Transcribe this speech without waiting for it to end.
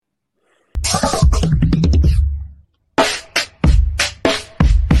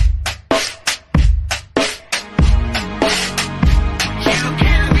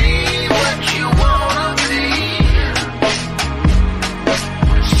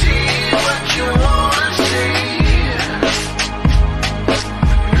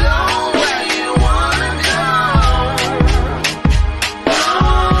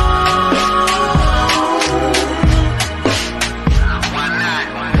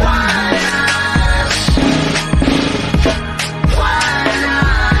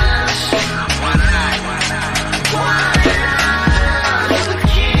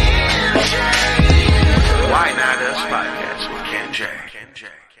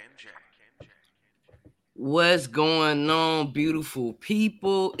What's going on, beautiful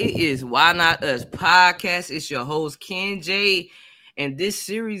people? It is Why Not Us podcast. It's your host, Ken J. And this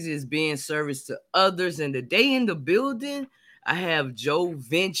series is being service to others. And today in the building, I have Joe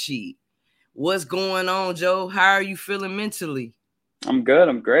Vinci. What's going on, Joe? How are you feeling mentally? I'm good.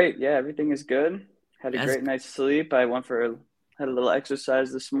 I'm great. Yeah, everything is good. Had a That's great night's sleep. Had a little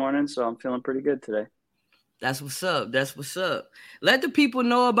exercise this morning, so I'm feeling pretty good today. that's what's up. That's what's up. Let the people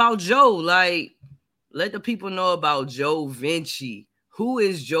know about Joe. Let the people know about Joe Vinci. Who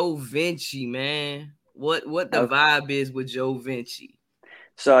is Joe Vinci, man? What the Okay. vibe is with Joe Vinci?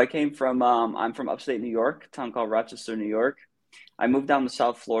 So I'm from upstate New York, a town called Rochester, New York. I moved down to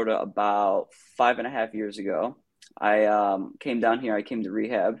South Florida about 5.5 years ago. I came down here. I came to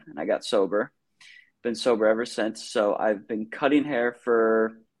rehab and I got sober. Been sober ever since. So I've been cutting hair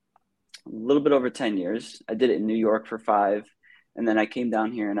for a little bit over 10 years. I did it in New York for 5, and then I came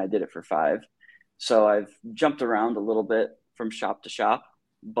down here and I did it for 5. So I've jumped around a little bit from shop to shop,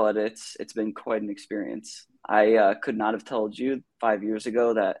 but it's been quite an experience. I could not have told you 5 years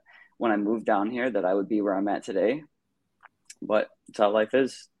ago that when I moved down here that I would be where I'm at today, but it's how life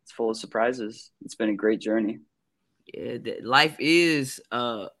is. It's full of surprises. It's been a great journey. Yeah, life is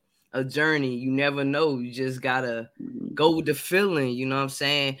a journey. You never know. You just gotta Mhm. go with the feeling. You know what I'm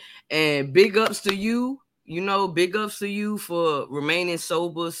saying? And big ups to you. Big ups to you for remaining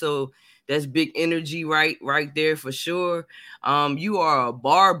sober. So that's big energy, right there for sure. You are a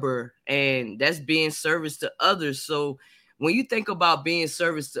barber, and that's being service to others. So when you think about being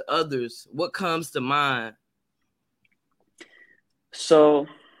service to others, what comes to mind? So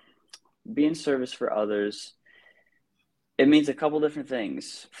being service for others, it means a couple different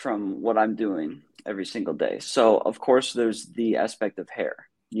things from what I'm doing every single day. So, of course, there's the aspect of hair,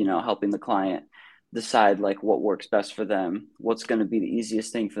 helping the client decide like what works best for them, what's going to be the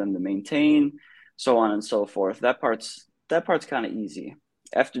easiest thing for them to maintain, so on and so forth. That part's kind of easy.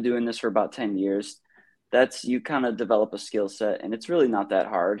 After doing this for about 10 years, that's you kind of develop a skill set and it's really not that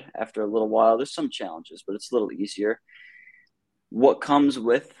hard. After a little while, there's some challenges, but it's a little easier. What comes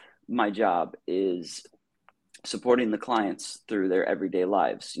with my job is supporting the clients through their everyday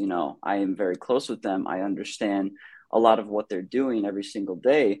lives. I am very close with them. I understand a lot of what they're doing every single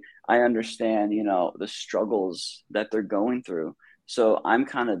day. I understand, the struggles that they're going through. So I'm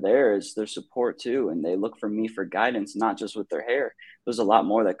kind of there as their support too. And they look for me for guidance, not just with their hair. There's a lot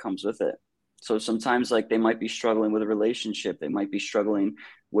more that comes with it. So sometimes, like, they might be struggling with a relationship, they might be struggling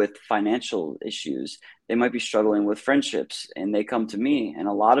with financial issues, they might be struggling with friendships, and they come to me. And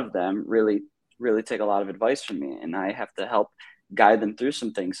a lot of them really take a lot of advice from me, and I have to help guide them through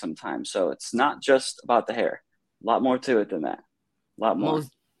some things sometimes. So it's not just about the hair. A lot more to it than that. A lot more.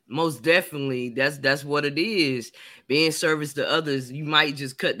 Most definitely, that's what it is. Being service to others. You might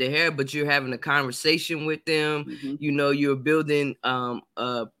just cut the hair, but you're having a conversation with them. Hmm. You're building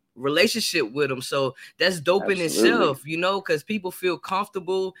a relationship with them. So that's dope in Absolutely. itself, because people feel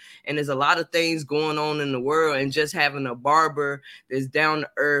comfortable, and there's a lot of things going on in the world, and just having a barber that's down to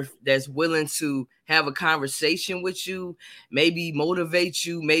earth, that's willing to have a conversation with you, maybe motivate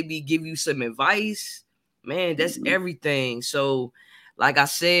you, maybe give you some advice, man, that's Hmm. everything. So like I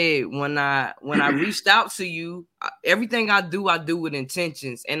said, when I reached out to you, everything I do with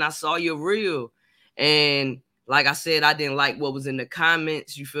intentions, and I saw your reel, and like I said, I didn't like what was in the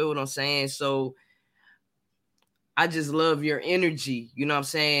comments. You feel what I'm saying? So I just love your energy. You know what I'm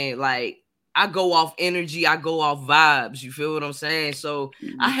saying? Like, I go off energy, I go off vibes. You feel what I'm saying? So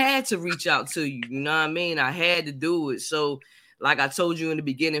I Hmm. had to reach out to you. You know what I mean? I had to do it. So, like I told you in the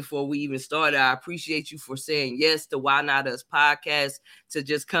beginning before we even started, I appreciate you for saying yes to Why Not Us podcast, to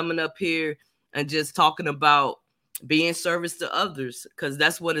just coming up here and just talking about being service to others, because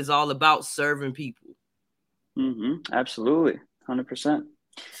that's what it's all about, serving people. Hmm. Absolutely. 100%.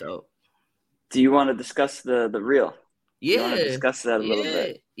 So Do you want to discuss the real? Do you want to yeah, discuss that a little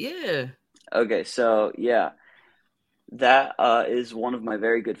bit? yeah. Okay, so yeah, that is one of my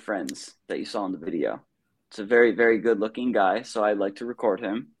very good friends that you saw in the video. It's a very, very good looking guy, so I'd like to record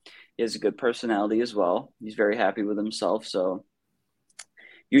him. He has a good personality as well. He's very happy with himself. So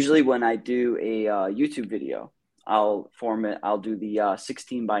usually when I do a YouTube video, I'll do the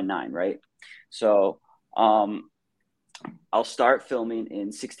 16 by 9, right? So um, I'll start filming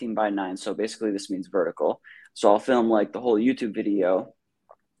in 16 by 9. So basically, this means vertical. So I'll film like the whole YouTube video.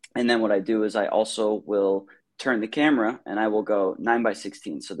 And then what I do is I also will turn the camera and I will go 9 by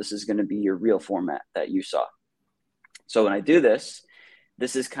 16. So this is going to be your real format that you saw. So when I do this,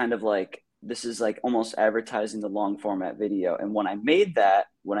 this is like almost advertising the long format video. And when I made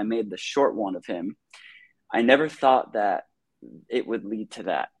the short one of him, I never thought that it would lead to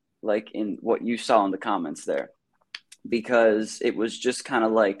that, like in what you saw in the comments there, because it was just kind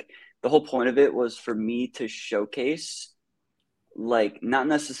of like the whole point of it was for me to showcase, like, not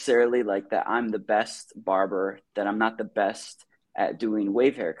necessarily like that I'm the best barber, that I'm not the best at doing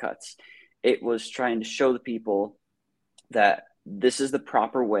wave haircuts. It was trying to show the people that this is the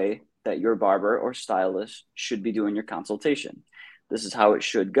proper way that your barber or stylist should be doing your consultation. This is how it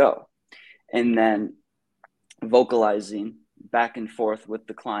should go. And then vocalizing back and forth with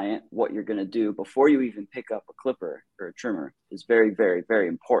the client what you're going to do before you even pick up a clipper or a trimmer is very, very, very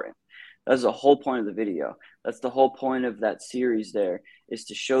important. That's the whole point of the video. That's the whole point of that series there, is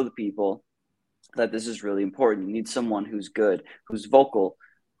to show the people that this is really important. You need someone who's good, who's vocal,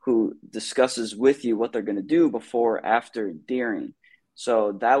 who discusses with you what they're going to do before, after, during.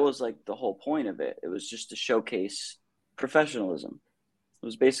 So that was like the whole point of it. It was just to showcase professionalism. It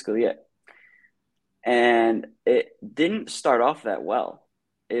was basically it. And it didn't start off that well.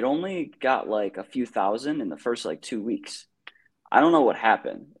 It only got like a few thousand in the first like 2 weeks. I don't know what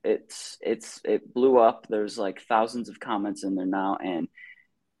happened. It blew up. There's like thousands of comments in there now. And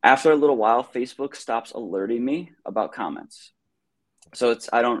after a little while, Facebook stops alerting me about comments. So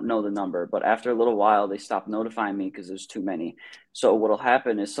I don't know the number, but after a little while, they stop notifying me because there's too many. So what'll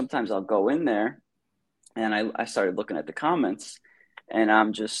happen is sometimes I'll go in there, and I started looking at the comments, and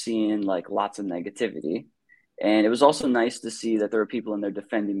I'm just seeing like lots of negativity. And it was also nice to see that there were people in there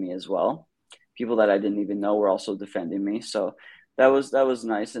defending me as well. People that I didn't even know were also defending me. So that was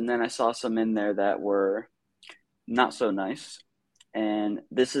nice. And then I saw some in there that were not so nice. And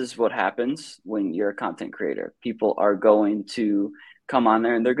this is what happens when you're a content creator. People are going to come on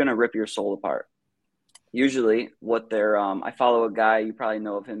there and they're going to rip your soul apart. Usually what they're, I follow a guy, you probably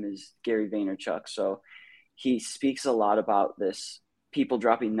know of him, is Gary Vaynerchuk. So he speaks a lot about this, people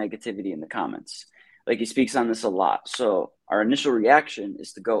dropping negativity in the comments. Like, he speaks on this a lot. So our initial reaction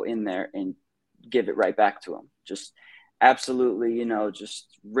is to go in there and give it right back to him. Just absolutely, just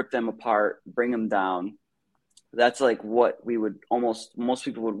rip them apart, bring them down. That's like what we would most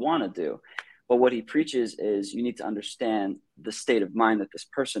people would want to do. But what he preaches is you need to understand the state of mind that this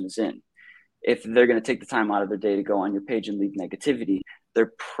person is in. If they're going to take the time out of their day to go on your page and leave negativity,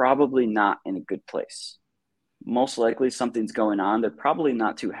 they're probably not in a good place. Most likely something's going on. They're probably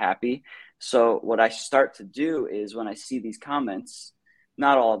not too happy. So what I start to do is, when I see these comments,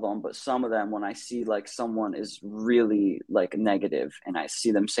 not all of them, but some of them, when I see like someone is really like negative and I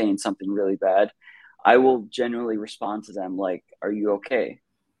see them saying something really bad, I will generally respond to them like, "Are you okay?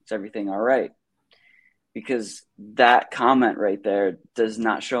 Is everything all right?" Because that comment right there does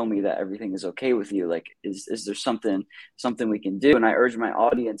not show me that everything is okay with you. Like, is there something we can do? And I urge my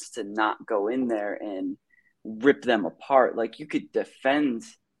audience to not go in there and rip them apart. Like, you could defend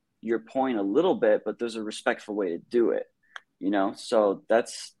your point a little bit, but there's a respectful way to do it,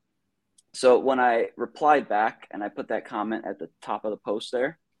 So when I replied back and I put that comment at the top of the post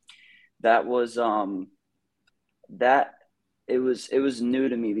there, that was it was new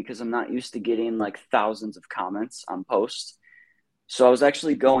to me, because I'm not used to getting like thousands of comments on posts. So I was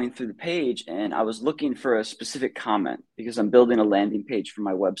actually going through the page and I was looking for a specific comment, because I'm building a landing page for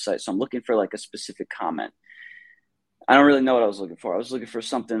my website. So I'm looking for like a specific comment. I don't really know what I was looking for. I was looking for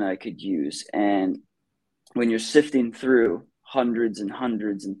something that I could use. And when you're sifting through hundreds and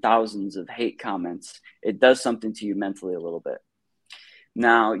hundreds and thousands of hate comments, it does something to you mentally a little bit.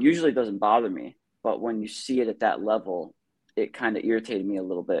 Now, usually it doesn't bother me, but when you see it at that level, it kind of irritated me a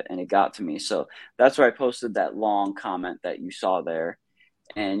little bit, and it got to me. So that's where I posted that long comment that you saw there.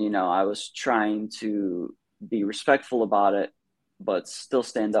 And, I was trying to be respectful about it, but still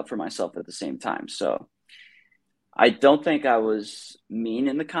stand up for myself at the same time. So I don't think I was mean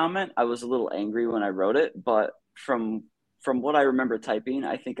in the comment. I was a little angry when I wrote it, but from what I remember typing,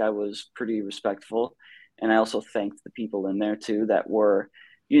 I think I was pretty respectful. And I also thanked the people in there too that were,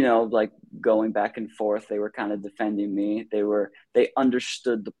 like going back and forth. They were kind of defending me. They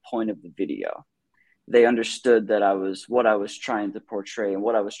understood the point of the video. They understood that what I was trying to portray and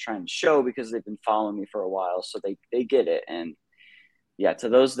what I was trying to show, because they've been following me for a while. So they get it. And yeah, to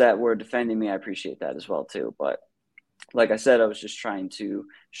those that were defending me, I appreciate that as well too. But like I said, I was just trying to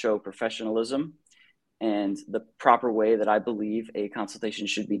show professionalism. And the proper way that I believe a consultation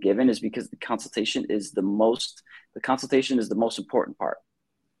should be given is because the consultation is the most important part.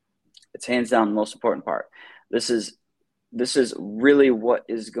 It's hands down the most important part. This is really what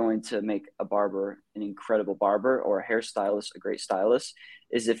is going to make a barber an incredible barber, or a hairstylist a great stylist,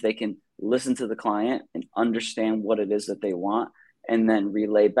 is if they can listen to the client and understand what it is that they want, and then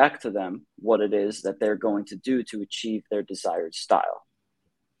relay back to them what it is that they're going to do to achieve their desired style.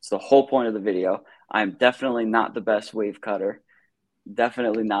 It's the whole point of the video. I'm definitely not the best wave cutter.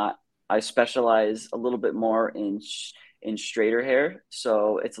 Definitely not. I specialize a little bit more in straighter hair,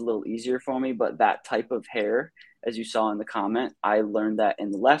 so it's a little easier for me. But that type of hair, as you saw in the comment, I learned that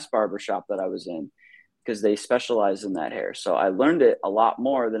in the last barber shop that I was in because they specialize in that hair. So I learned it a lot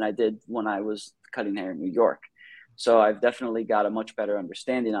more than I did when I was cutting hair in New York. So I've definitely got a much better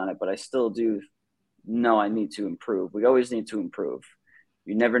understanding on it, but I still do know I need to improve. We always need to improve.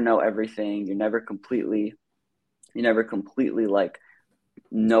 You never know everything. You never completely like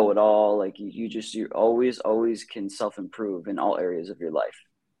know it all. Like you always can self improve in all areas of your life.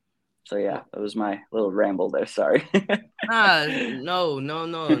 So yeah, that was my little ramble there. Sorry. No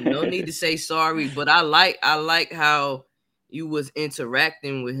need to say sorry. But I like how you was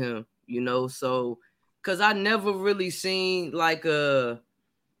interacting with him, so because I never really seen like a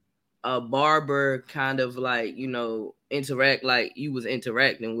barber kind of like interact like you was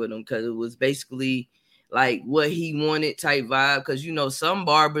interacting with him, because it was basically like what he wanted type vibe. Because some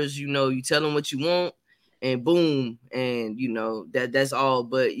barbers, you tell them what you want and boom, and that's all.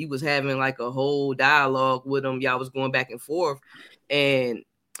 But you was having like a whole dialogue with him. Y'all was going back and forth, and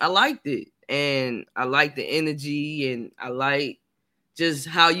I liked it, and I liked the energy, and I like just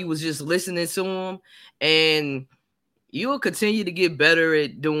how you was just listening to him. And you'll continue to get better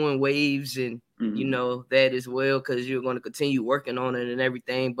at doing waves and that as well, because you're going to continue working on it and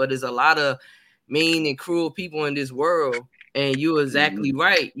everything. But there's a lot of mean and cruel people in this world, and you're exactly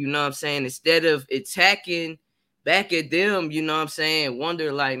right. You know what I'm saying? Instead of attacking back at them, you know what I'm saying,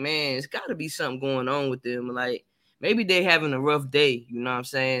 wonder like, man, it's got to be something going on with them. Like maybe they having a rough day. You know what I'm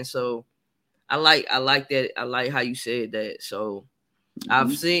saying? So I like that. I like how you said that. So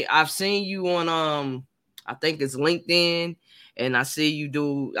I've seen you on I think it's LinkedIn, and I see you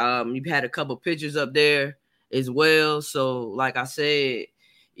do you've had a couple pictures up there as well. So like I said,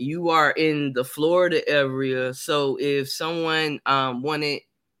 you are in the Florida area. So if someone wanted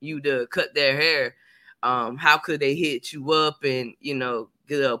you to cut their hair, how could they hit you up and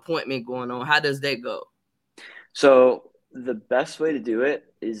get an appointment going on? How does that go? So the best way to do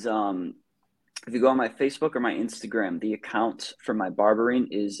it is if you go on my Facebook or my Instagram, the account for my barbering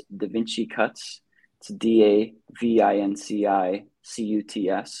is Da Vinci Cuts. It's DaVinci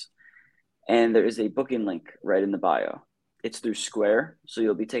Cuts. And there is a booking link right in the bio. It's through Square, so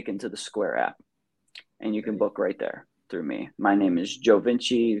you'll be taken to the Square app, and you can book right there through me. My name is Joe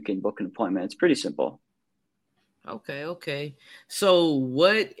Vinci. You can book an appointment. It's pretty simple. Okay. So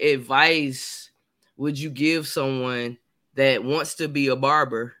what advice would you give someone that wants to be a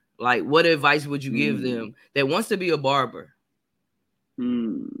barber? Like, what advice would you give them that wants to be a barber?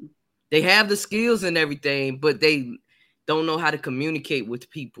 They have the skills and everything, but they don't know how to communicate with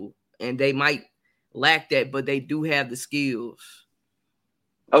people, and they might lack that, but they do have the skills.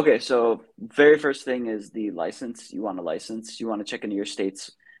 Okay, so very first thing is the license. You want a license. You want to check into your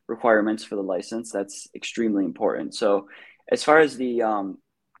state's requirements for the license. That's extremely important. So as far as the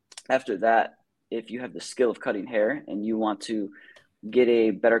after that, if you have the skill of cutting hair and you want to get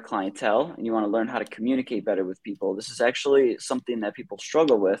a better clientele and you want to learn how to communicate better with people, this is actually something that people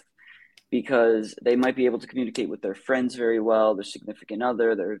struggle with because they might be able to communicate with their friends very well, their significant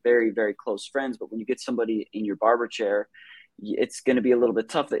other, their very, very close friends. But when you get somebody in your barber chair, it's going to be a little bit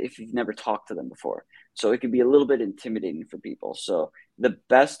tough if you've never talked to them before. So it can be a little bit intimidating for people. So the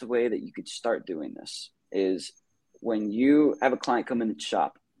best way that you could start doing this is when you have a client come in the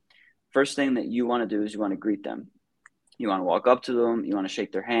shop, first thing that you want to do is you want to greet them. You want to walk up to them. You want to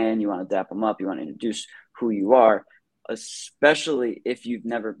shake their hand. You want to dap them up. You want to introduce who you are, especially if you've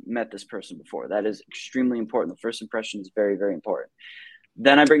never met this person before. That is extremely important. The first impression is very, very important.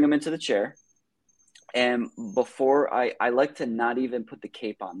 Then I bring them into the chair. And before I like to not even put the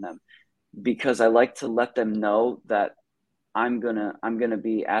cape on them because I like to let them know that I'm gonna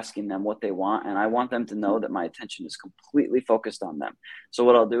be asking them what they want, and I want them to know that my attention is completely focused on them. So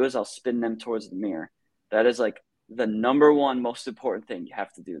what I'll do is I'll spin them towards the mirror. That is like the number one most important thing. You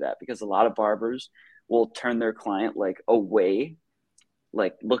have to do that because a lot of barbers will turn their client like away,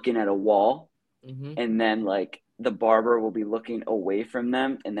 like looking at a wall, and then like the barber will be looking away from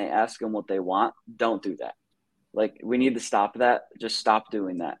them and they ask them what they want. Don't do that. Like we need to stop that. Just stop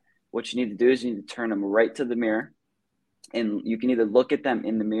doing that. What you need to do is you need to turn them right to the mirror, and you can either look at them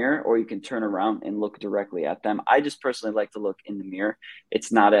in the mirror or you can turn around and look directly at them. I just personally like to look in the mirror.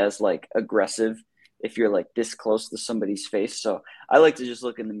 It's not as like aggressive if you're like this close to somebody's face. So I like to just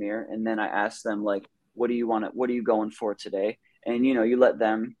look in the mirror, and then I ask them like, what do you want to, what are you going for today? And you let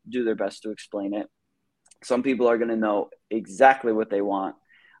them do their best to explain it. Some people are going to know exactly what they want.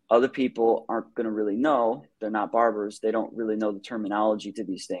 Other people aren't going to really know. They're not barbers. They don't really know the terminology to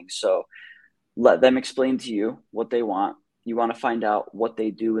these things. So let them explain to you what they want. You want to find out what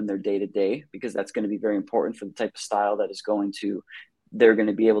they do in their day-to-day, because that's going to be very important for the type of style that is they're going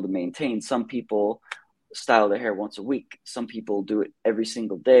to be able to maintain. Some people style their hair once a week. Some people do it every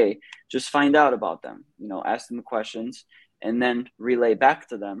single day. Just find out about them, ask them the questions, and then relay back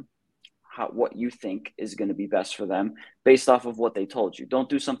to them what you think is going to be best for them based off of what they told you. Don't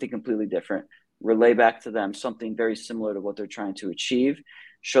do something completely different. Relay back to them something very similar to what they're trying to achieve.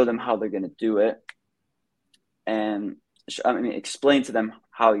 Show them how they're going to do it, and explain to them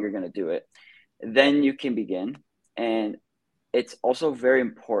how you're going to do it. Then you can begin. And it's also very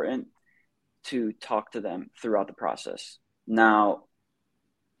important to talk to them throughout the process. Now,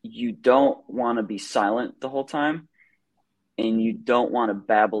 you don't want to be silent the whole time, and you don't want to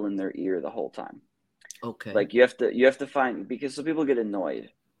babble in their ear the whole time. Okay. Like you have to find, because some people get annoyed.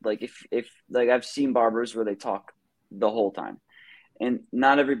 Like if like I've seen barbers where they talk the whole time, and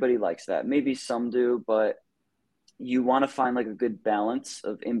not everybody likes that. Maybe some do, but you want to find like a good balance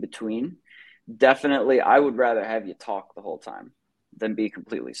of in between. Definitely, I would rather have you talk the whole time than be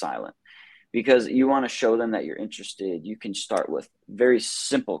completely silent, because you want to show them that you're interested. You can start with very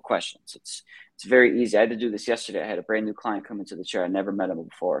simple questions. It's very easy. I had to do this yesterday. I had a brand new client come into the chair. I never met him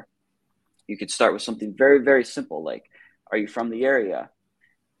before. You could start with something very, very simple, like, are you from the area?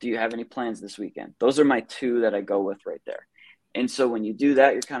 Do you have any plans this weekend? Those are my two that I go with right there. And so when you do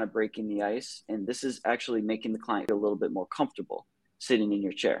that, you're kind of breaking the ice. And this is actually making the client feel a little bit more comfortable sitting in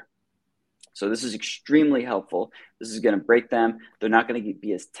your chair. So this is extremely helpful. This is going to break them. They're not going to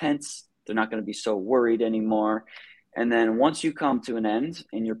be as tense. They're not going to be so worried anymore. And then once you come to an end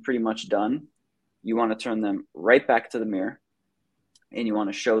and you're pretty much done, you want to turn them right back to the mirror, and you want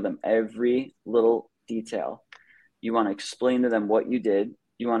to show them every little detail. You want to explain to them what you did.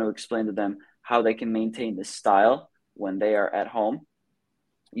 You want to explain to them how they can maintain this style when they are at home.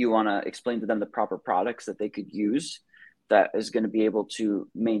 You want to explain to them the proper products that they could use that is going to be able to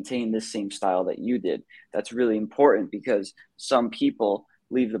maintain this same style that you did. That's really important, because some people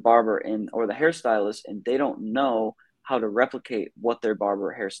leave the barber or the hairstylist, and they don't know how to replicate what their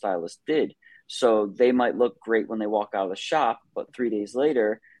barber hairstylist did. So they might look great when they walk out of the shop, but 3 days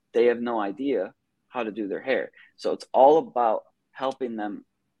later, they have no idea how to do their hair. So it's all about helping them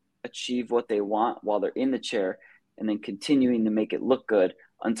achieve what they want while they're in the chair, and then continuing to make it look good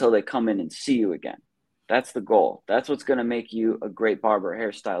until they come in and see you again. That's the goal. That's what's going to make you a great barber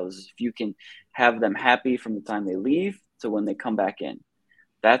hairstylist, is if you can have them happy from the time they leave to when they come back in.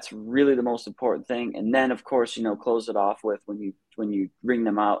 That's really the most important thing. And then, of course, close it off with when you bring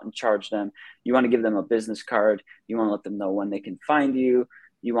them out and charge them, you want to give them a business card. You want to let them know when they can find you.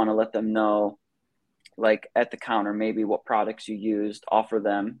 You want to let them know, like at the counter, maybe what products you used, offer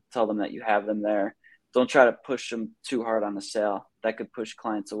them, tell them that you have them there. Don't try to push them too hard on the sale. That could push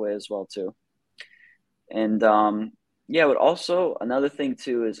clients away as well too. And but also another thing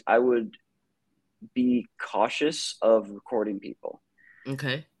too is I would be cautious of recording people.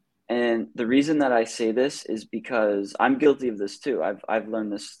 Okay. And the reason that I say this is because I'm guilty of this too. I've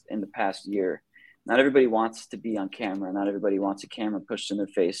learned this in the past year. Not everybody wants to be on camera. Not everybody wants a camera pushed in their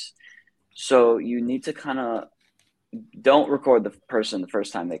face. So you need to kind of don't record the person the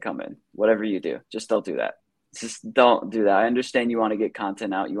first time they come in. Whatever you do, just don't do that. Just don't do that. I understand you want to get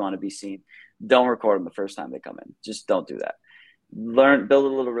content out. You want to be seen. Don't record them the first time they come in. Just don't do that. Build a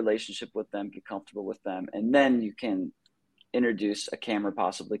little relationship with them, get comfortable with them, and then you can introduce a camera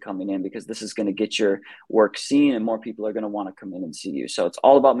possibly coming in, because this is going to get your work seen and more people are going to want to come in and see you. So it's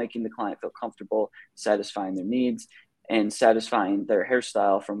all about making the client feel comfortable, satisfying their needs, and satisfying their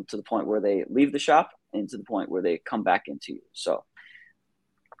hairstyle to the point where they leave the shop and to the point where they come back into you. So,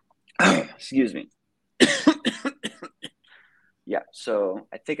 excuse me. Yeah, so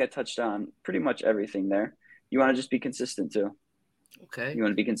I think I touched on pretty much everything there. You want to just be consistent too. Okay. You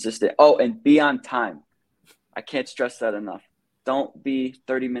want to be consistent. Oh, and be on time. I can't stress that enough. Don't be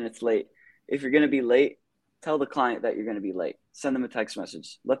 30 minutes late. If you're going to be late, tell the client that you're going to be late. Send them a text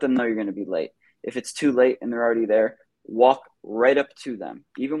message. Let them know you're going to be late. If it's too late and they're already there, walk right up to them.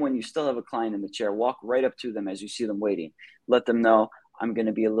 Even when you still have a client in the chair, walk right up to them as you see them waiting. Let them know, I'm going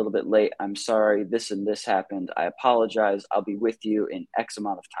to be a little bit late. I'm sorry. This and this happened. I apologize. I'll be with you in X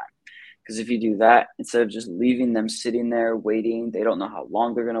amount of time. Because if you do that, instead of just leaving them sitting there waiting, they don't know how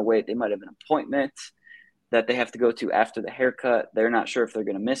long they're going to wait. They might have an appointment that they have to go to after the haircut. They're not sure if they're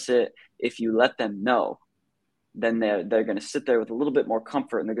going to miss it. If you let them know then they're going to sit there with a little bit more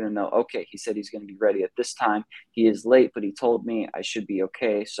comfort, and they're going to know, okay, he said he's going to be ready at this time. He is late, but he told me I should be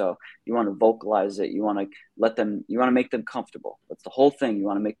okay. So you want to vocalize it. You want to make them comfortable. That's the whole thing. You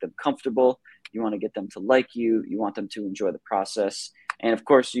want to make them comfortable. You want to get them to like you. You want them to enjoy the process. And of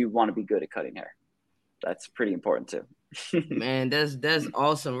course, you want to be good at cutting hair. That's pretty important too. Man, that's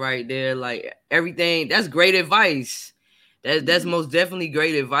awesome right there. Like everything, that's great advice. That's most definitely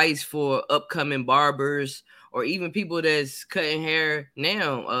great advice for upcoming barbers or even people that's cutting hair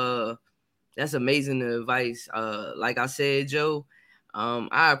now. That's amazing advice. Like I said, Joe,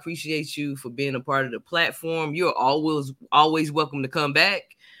 I appreciate you for being a part of the platform. You're always welcome to come back.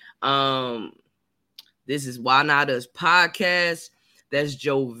 This is Why Not Us podcast. That's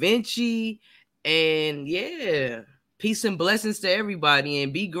Joe Vinci. And yeah, peace and blessings to everybody.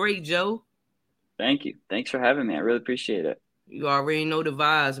 And be great, Joe. Thank you. Thanks for having me. I really appreciate it. You already know the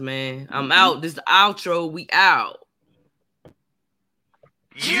vibes, man. I'm out. This is the outro. We out.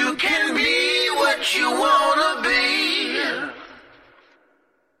 You can be what you wanna be.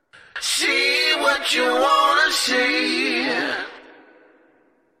 See what you wanna see.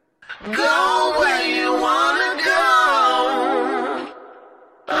 Go where you wanna go.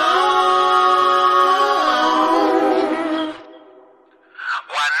 Oh.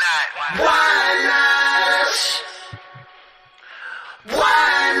 Why not? Why not us?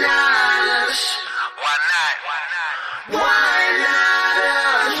 Why not us? Why not? Why not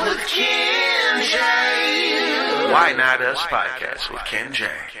us with Ken J? Why Not Us podcast with Ken J.